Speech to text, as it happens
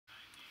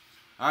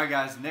All right,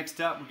 guys,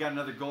 next up, we got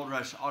another Gold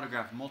Rush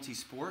autograph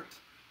multi-sport.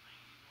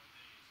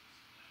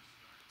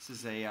 This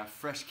is a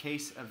fresh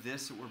case of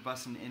this that we're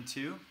busting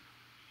into.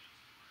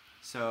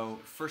 So,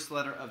 first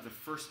letter of the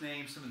first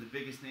name, some of the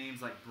biggest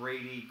names like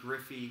Brady,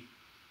 Griffey.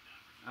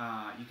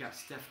 You got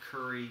Steph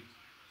Curry,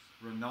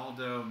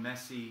 Ronaldo,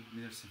 Messi. I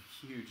mean, there's some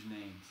huge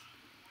names.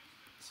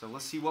 So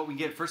let's see what we can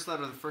get. First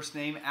letter of the first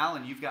name.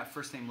 Alan, you've got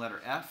first name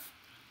letter F.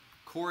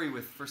 Corey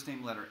with first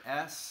name letter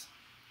S.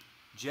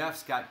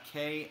 Jeff's got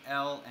K,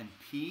 L, and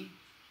P.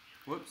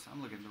 Whoops, I'm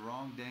looking at the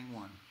wrong dang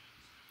one.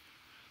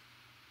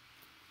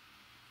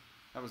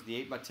 That was the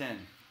 8x10.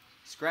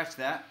 Scratch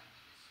that.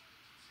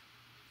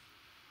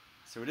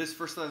 So it is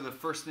first letter of the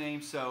first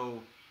name.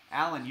 So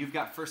Alan, you've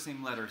got first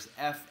name letters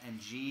F and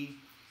G.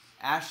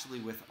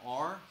 Ashley with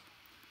R.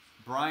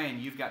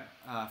 Brian, you've got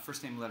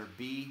first name letter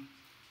B.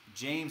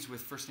 James with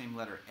first name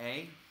letter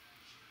A.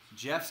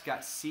 Jeff's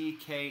got C,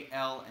 K,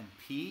 L, and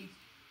P.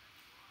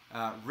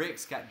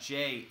 Rick's got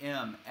J,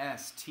 M,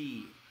 S,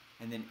 T,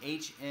 and then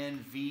H,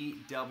 N, V,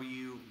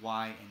 W,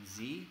 Y, and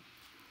Z.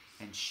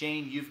 And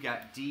Shane, you've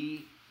got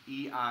D,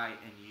 E, I,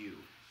 and U.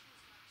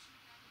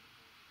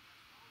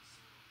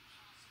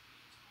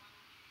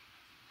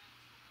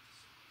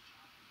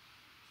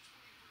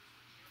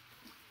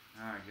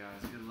 All right,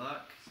 guys, good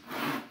luck.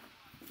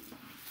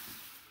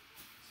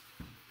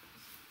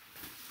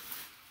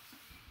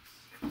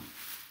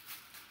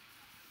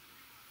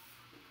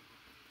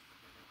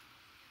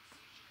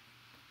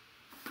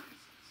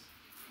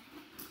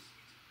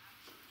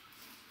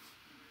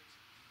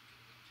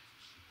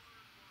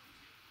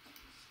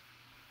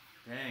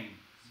 Dang,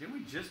 didn't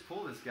we just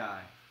pull this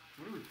guy?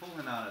 What did we pull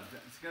him out of?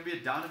 It's going to be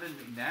a Donovan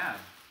McNabb.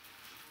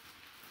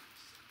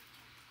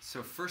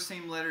 So first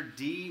name letter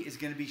D is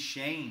going to be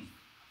Shane.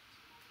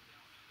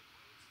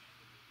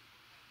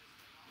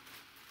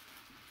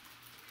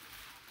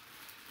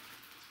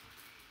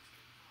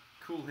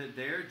 Cool hit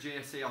there,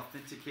 JSA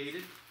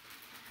authenticated.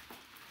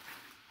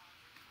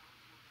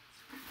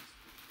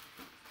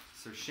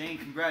 So Shane,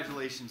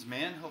 congratulations,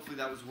 man. Hopefully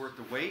that was worth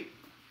the wait.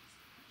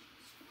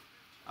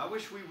 I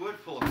wish we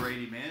would pull a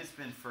Brady, man. It's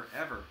been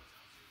forever.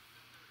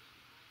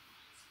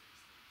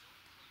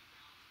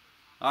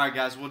 All right,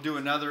 guys, we'll do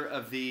another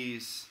of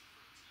these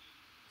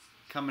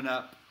coming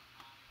up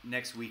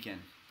next weekend.